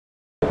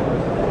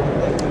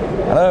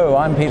Hello,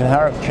 I'm Peter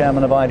Harrop,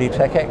 Chairman of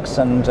IDTechEx,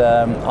 and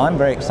I'm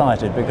very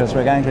excited because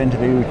we're going to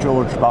interview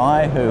George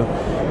By, who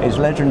is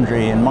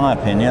legendary, in my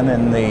opinion,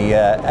 in the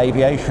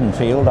aviation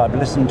field. I've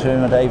listened to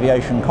him at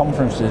aviation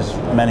conferences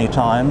many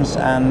times,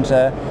 and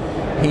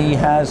he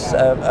has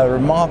a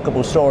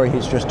remarkable story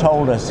he's just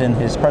told us in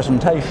his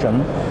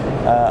presentation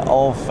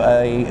of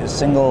a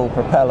single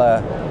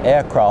propeller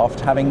aircraft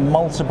having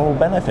multiple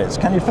benefits.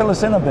 Can you fill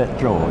us in a bit,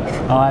 George?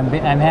 Oh,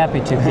 I'm happy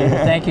to, Peter.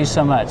 Thank you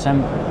so much.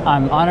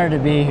 I'm honored to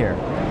be here.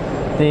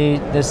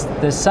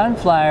 The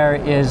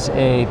Sunflyer is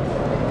a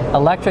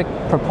electric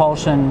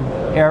propulsion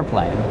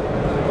airplane,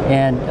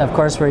 and of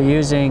course we're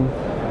using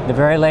the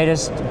very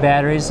latest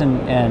batteries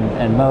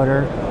and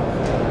motor.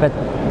 But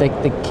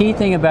the key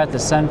thing about the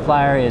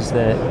Sunflyer is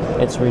that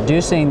it's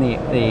reducing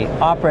the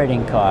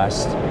operating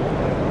cost.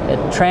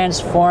 It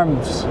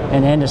transforms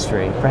an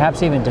industry,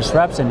 perhaps even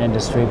disrupts an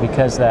industry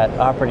because that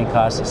operating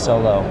cost is so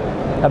low.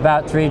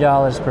 About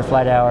 $3 per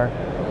flight hour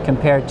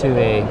compared to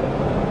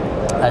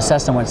a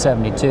Cessna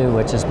 172,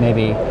 which is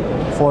maybe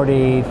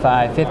 $45,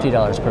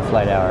 $50 per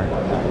flight hour.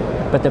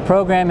 But the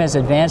program has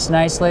advanced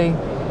nicely.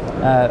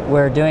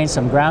 We're doing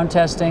some ground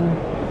testing.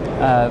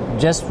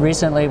 Just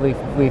recently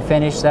we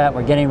finished that.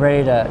 We're getting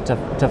ready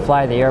to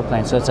fly the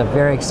airplane, so it's a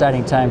very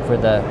exciting time for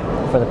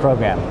the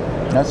program.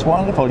 That's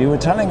wonderful. You were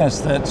telling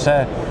us that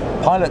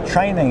pilot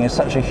training is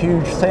such a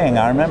huge thing.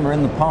 I remember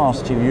in the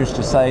past you used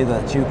to say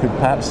that you could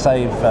perhaps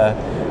save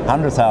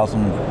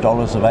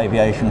 $100,000 of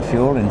aviation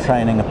fuel in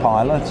training a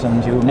pilot,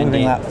 and you were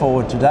moving that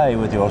forward today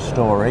with your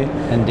story.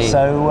 Indeed.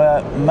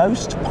 So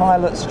most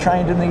pilots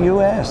trained in the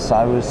US.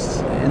 I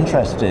was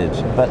interested,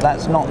 but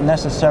that's not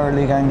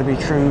necessarily going to be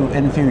true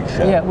in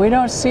future. Yeah, we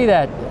don't see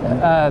that.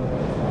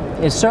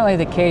 It's certainly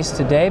the case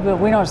today, but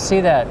we don't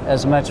see that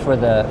as much for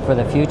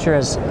the future,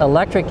 as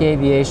electric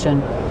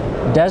aviation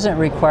doesn't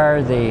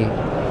require the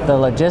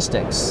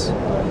logistics,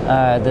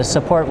 the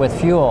support with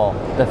fuel,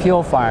 the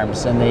fuel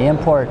farms, and the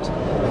import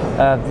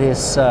of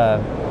this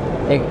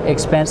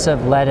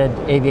expensive leaded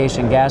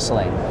aviation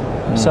gasoline.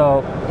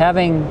 So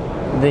having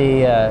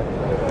the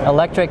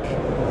electric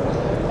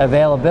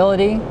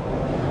availability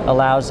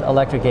allows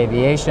electric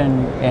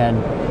aviation,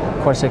 and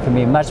of course it can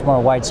be much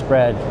more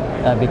widespread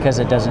because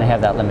it doesn't have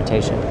that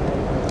limitation.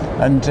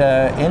 And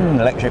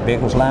in electric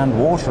vehicles, land,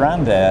 water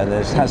and air,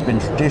 there has been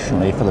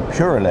traditionally, for the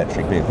pure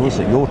electric vehicles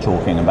that you're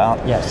talking about,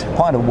 yes,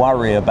 quite a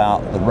worry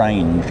about the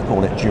range,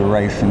 call it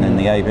duration, in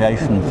the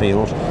aviation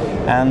field.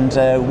 And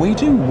we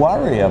do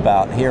worry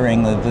about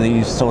hearing that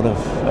these sort of,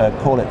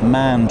 call it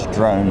manned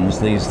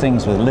drones, these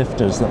things with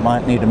lifters that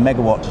might need a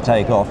megawatt to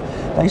take off.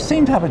 They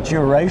seem to have a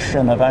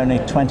duration of only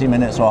 20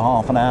 minutes or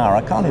half an hour.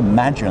 I can't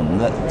imagine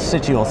that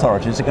city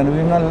authorities are going to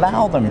even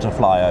allow them to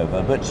fly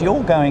over, but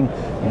you're going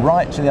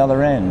right to the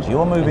other end.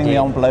 You're moving the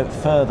envelope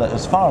further,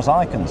 as far as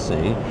I can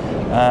see,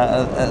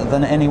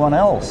 than anyone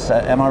else.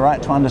 Am I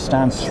right to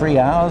understand 3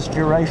 hours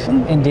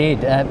duration?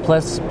 Indeed,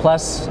 plus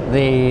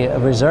the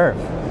reserve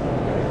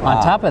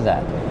on top of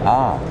that.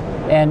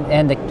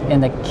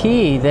 And the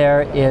key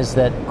there is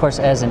that, of course,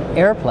 as an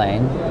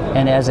airplane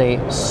and as a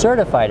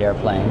certified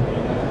airplane,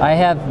 I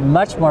have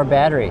much more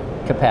battery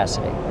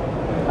capacity.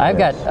 I've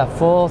got a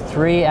full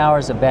 3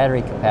 hours of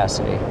battery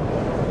capacity.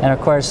 And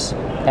of course,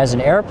 as an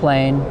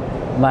airplane,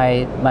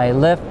 my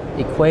lift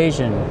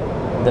equation,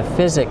 the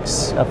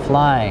physics of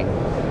flying,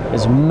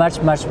 is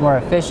much more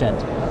efficient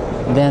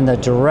than the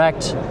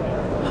direct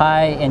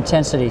high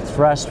intensity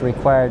thrust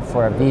required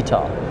for a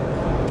VTOL.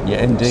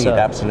 Yeah, indeed,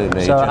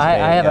 absolutely. So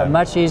I have a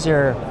much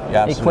easier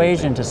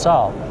equation to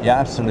solve. Yeah,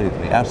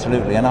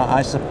 absolutely. And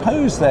I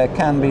suppose there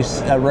can be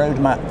a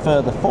roadmap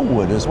further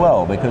forward as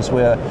well, because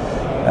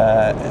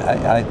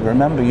I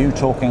remember you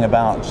talking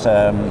about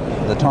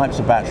the types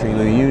of battery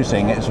we're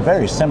using. It's a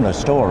very similar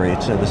story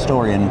to the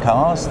story in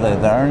cars.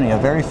 There are only a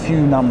very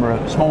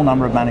small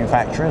number of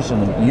manufacturers,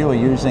 and you are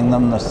using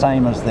them the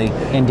same as the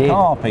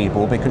car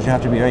people, because you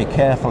have to be very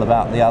careful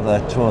about the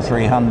other 200 or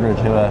 300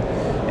 who are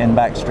in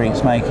back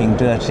streets making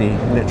dirty,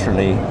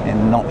 literally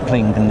in not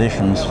clean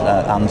conditions,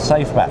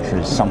 unsafe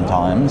batteries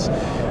sometimes.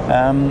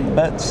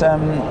 But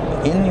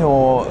in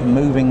your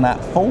moving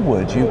that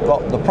forward, you've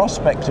got the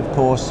prospect, of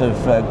course, of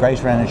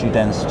greater energy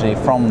density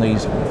from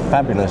these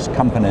fabulous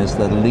companies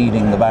that are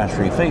leading the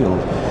battery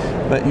field.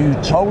 But you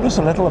told us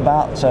a little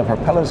about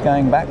propellers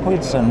going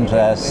backwards and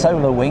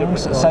solar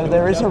wings, so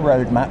there is a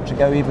roadmap to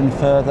go even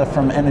further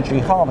from energy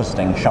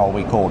harvesting, shall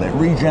we call it,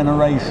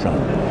 regeneration.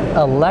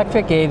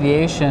 Electric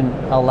aviation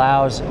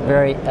allows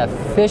very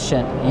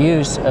efficient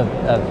use of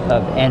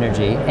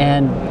energy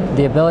and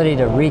the ability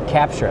to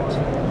recapture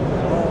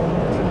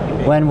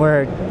it. When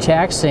we're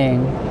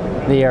taxiing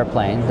the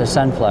airplane, the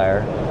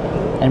Sunflyer,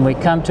 and we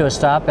come to a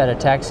stop at a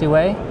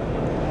taxiway,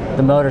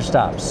 the motor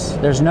stops.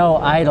 There's no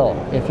idle,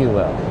 if you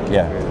will.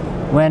 Yeah.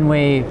 When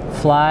we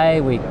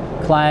fly, we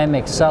climb,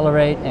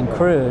 accelerate, and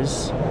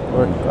cruise.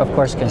 We're, of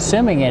course,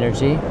 consuming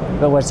energy,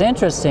 but what's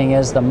interesting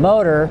is the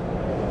motor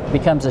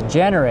becomes a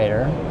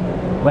generator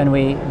when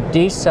we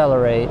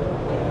decelerate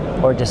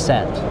or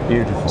descent.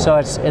 Beautiful. So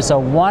it's a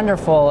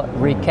wonderful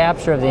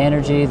recapture of the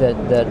energy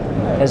that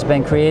has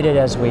been created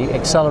as we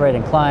accelerate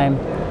and climb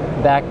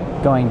back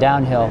going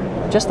downhill,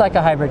 just like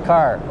a hybrid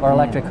car or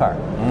electric car.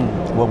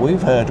 Well,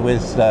 we've heard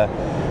with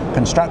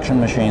construction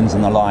machines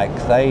and the like,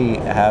 they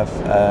have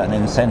an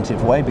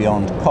incentive way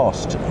beyond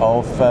cost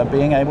of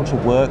being able to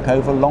work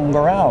over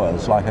longer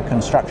hours. Like a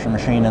construction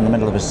machine in the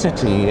middle of a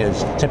city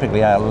is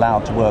typically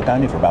allowed to work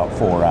only for about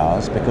 4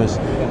 hours because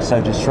it's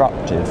so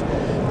disruptive.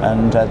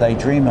 And they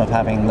dream of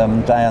having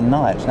them day and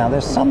night. Now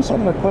there's some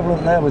sort of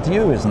equivalent there with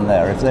you, isn't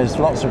there? If there's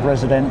lots of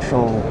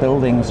residential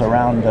buildings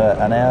around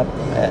an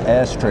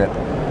airstrip,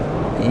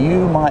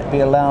 you might be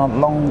allowed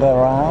longer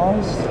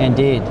hours?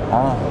 Indeed.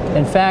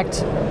 In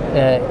fact,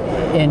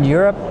 in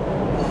Europe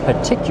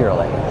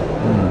particularly,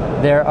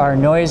 there are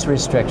noise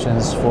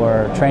restrictions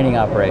for training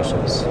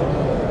operations.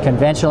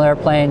 Conventional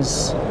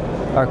airplanes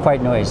are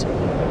quite noisy.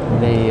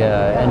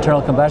 The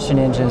internal combustion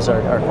engines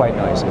are quite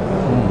noisy.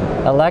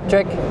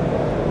 Electric,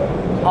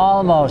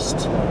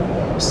 almost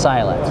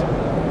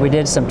silent. We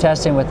did some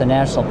testing with the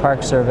National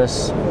Park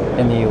Service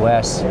in the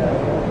US,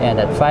 and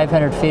at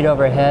 500 feet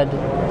overhead,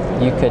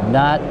 you could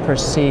not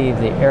perceive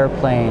the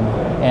airplane,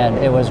 and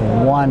it was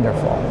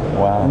wonderful.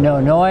 Wow. No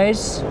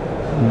noise,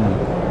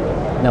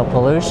 no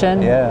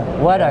pollution. Yeah.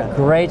 What a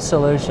great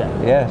solution.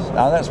 Yes,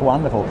 oh, that's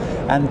wonderful.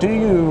 And do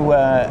you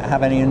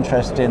have any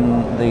interest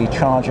in the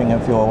charging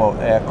of your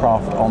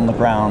aircraft on the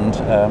ground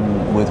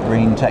with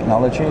green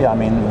technology? I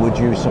mean, would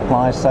you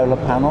supply solar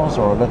panels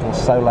or a little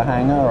solar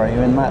hangar? Are you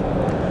in that?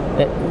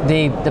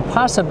 The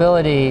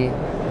possibility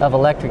of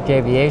electric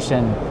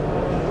aviation,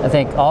 I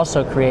think,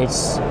 also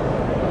creates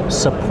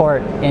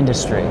support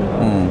industry.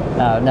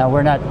 Now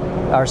we're not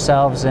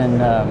ourselves in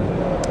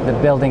the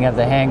building of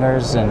the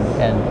hangars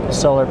and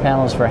solar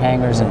panels for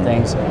hangars and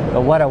things,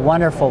 but what a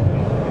wonderful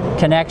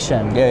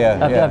connection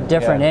of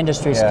different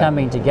industries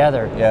coming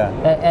together.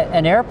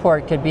 An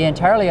airport could be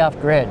entirely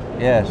off-grid.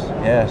 Yes,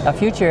 yes. A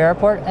future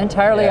airport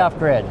entirely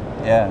off-grid.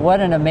 Yeah. What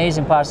an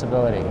amazing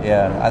possibility.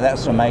 Yeah,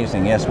 that's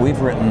amazing. Yes,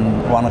 we've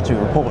written 1 or 2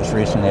 reports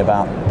recently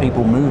about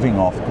people moving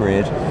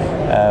off-grid,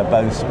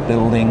 both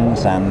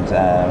buildings and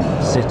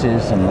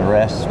cities and the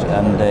rest,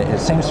 and it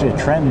seems to be a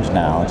trend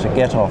now to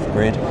get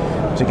off-grid,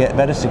 to get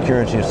better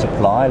security of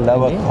supply,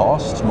 lower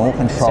costs, more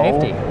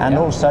control, safety, and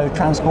also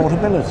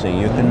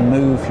transportability. You can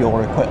move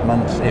your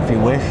equipment, if you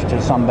wish,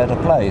 to some better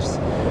place.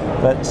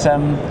 But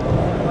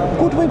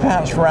could we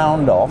perhaps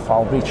round off?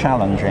 I'll be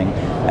challenging.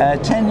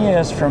 10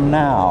 years from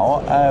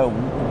now,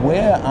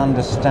 we're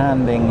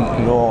understanding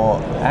you're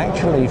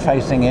actually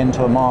facing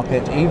into a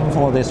market, even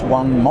for this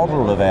one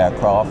model of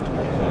aircraft,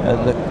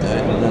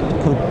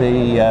 that could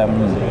be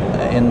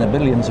in the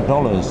billions of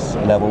dollars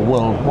level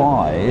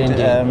worldwide.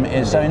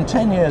 Indeed. So in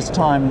 10 years'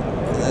 time,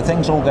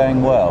 things all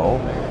going well,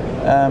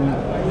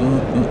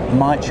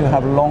 might you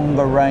have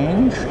longer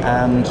range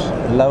and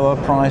lower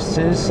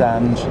prices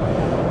and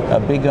a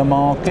bigger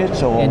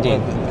market? Or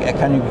Indeed.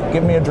 Can you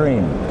give me a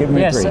dream? Give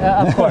me a dream.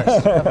 Yes, of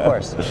course, of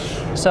course.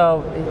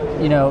 So,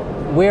 you know,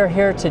 we're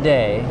here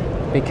today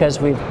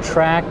because we've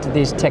tracked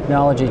these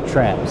technology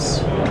trends.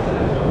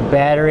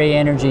 Battery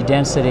energy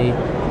density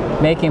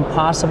making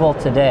possible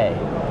today,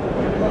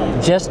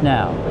 just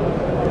now,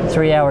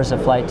 3 hours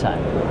of flight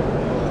time.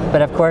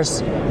 But of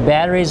course,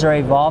 batteries are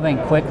evolving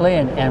quickly,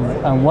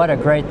 and what a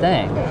great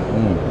thing.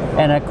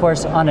 And of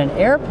course, on an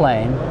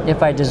airplane,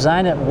 if I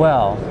design it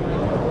well,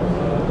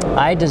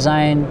 I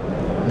design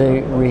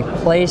the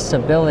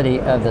replaceability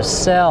of the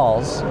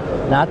cells,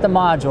 not the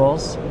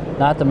modules,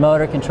 not the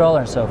motor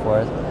controller and so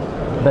forth,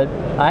 but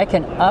I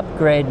can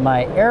upgrade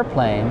my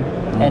airplane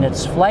and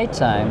its flight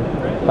time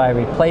by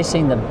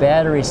replacing the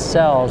battery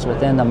cells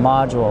within the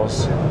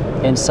modules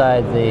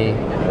inside the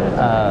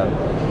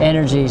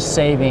energy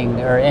saving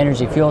or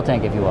energy fuel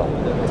tank, if you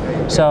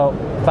will. So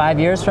 5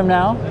 years from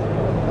now,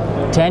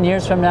 10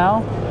 years from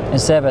now,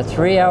 instead of a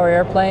 3-hour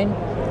airplane,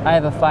 I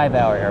have a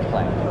 5-hour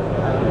airplane.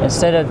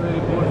 Instead of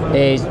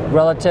a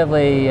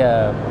relatively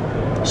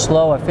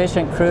slow,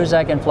 efficient cruise,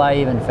 I can fly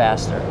even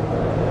faster.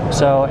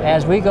 So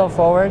as we go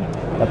forward,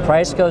 the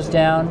price goes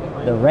down,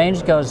 the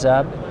range goes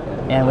up,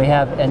 and we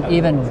have an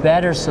even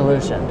better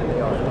solution.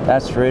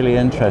 That's really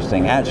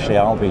interesting. Actually,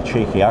 I'll be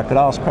cheeky. I could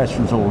ask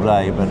questions all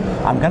day, but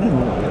I'm going to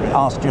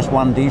ask just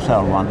one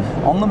detailed one.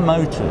 On the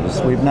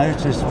motors, we've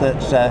noticed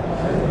that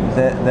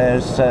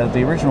there's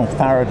the original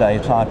Faraday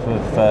type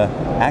of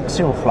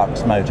axial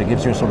flux motor,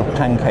 gives you a sort of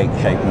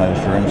pancake-shaped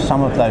motor, and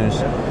some of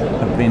those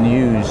have been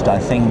used, I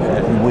think,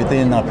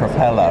 within a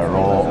propeller,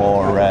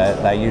 or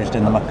they're used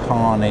in the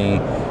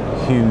Makani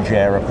huge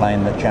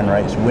aeroplane that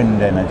generates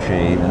wind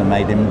energy.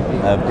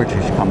 A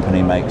British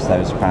company makes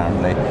those,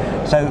 apparently.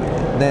 So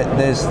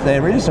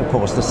there is, of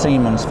course, the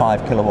Siemens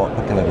 5 kilowatt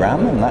per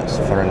kilogram, and that's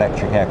for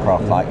electric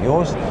aircraft like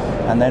yours.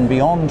 And then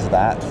beyond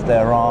that,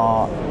 there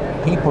are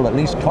people at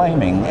least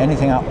claiming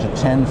anything up to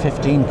 10,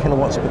 15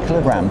 kilowatts per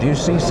kilogram. Do you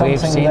see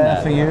something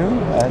there for you?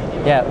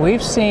 Yeah,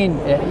 we've seen,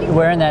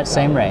 we're in that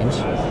same range.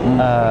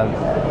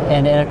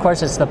 And of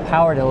course, it's the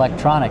powered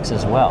electronics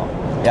as well.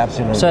 Yeah,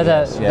 absolutely. So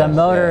the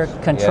motor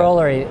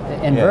controller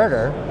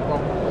inverter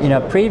you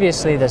know,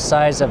 previously the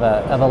size of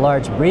a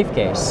large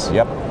briefcase.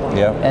 Yep.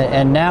 Yep.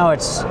 And now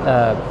it's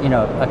you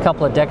know, a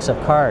couple of decks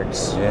of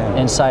cards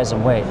in size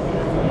and weight.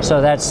 So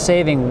that's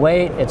saving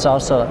weight. It's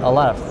also a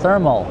lot of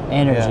thermal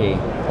energy,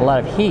 a lot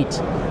of heat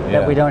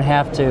that we don't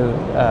have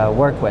to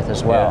work with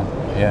as well.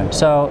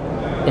 So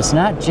it's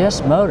not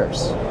just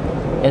motors.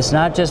 It's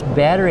not just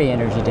battery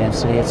energy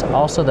density, it's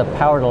also the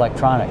powered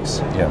electronics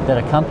that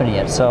accompany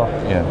it. So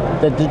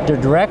the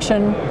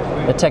direction,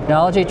 the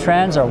technology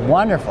trends are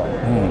wonderful.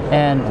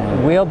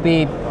 And we'll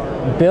be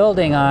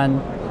building on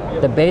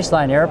the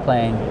baseline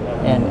airplane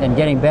and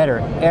getting better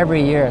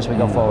every year as we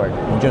go forward.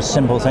 And just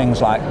simple things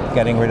like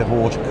getting rid of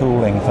water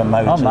cooling for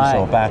motors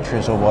or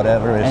batteries or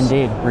whatever is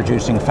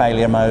reducing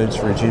failure modes,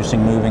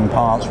 reducing moving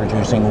parts,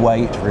 reducing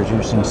weight,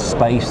 reducing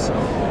space.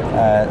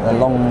 A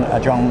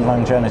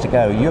long journey to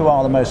go. You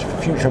are the most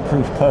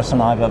future-proof person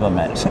I've ever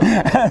met.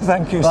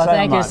 Thank you so much.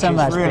 Thank you so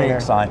much, It's really Peter.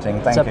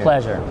 exciting. Thank you. It's a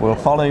pleasure. We'll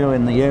follow you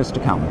in the years to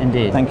come.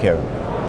 Indeed. Thank you.